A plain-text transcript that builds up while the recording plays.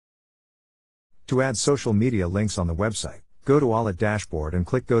To add social media links on the website, go to OLITT dashboard and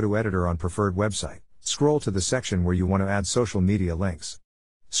click Go to Editor on Preferred Website. Scroll to the section where you want to add social media links.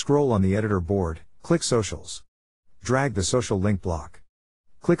 Scroll on the editor board, click Socials. Drag the social link block.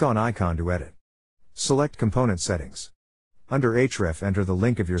 Click on icon to edit. Select Component Settings. Under href, enter the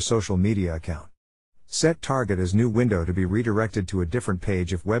link of your social media account. Set Target as New Window to be redirected to a different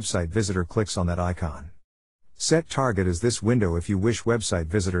page if website visitor clicks on that icon. Set Target as this window if you wish website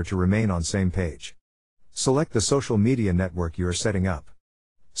visitor to remain on same page. Select the social media network you are setting up.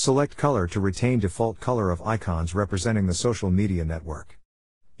 Select Color to retain default color of icons representing the social media network.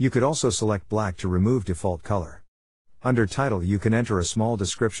 You could also select black to remove default color. Under Title you can enter a small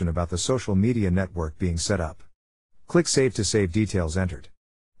description about the social media network being set up. Click Save to save details entered.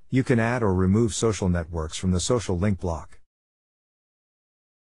 You can add or remove social networks from the social link block.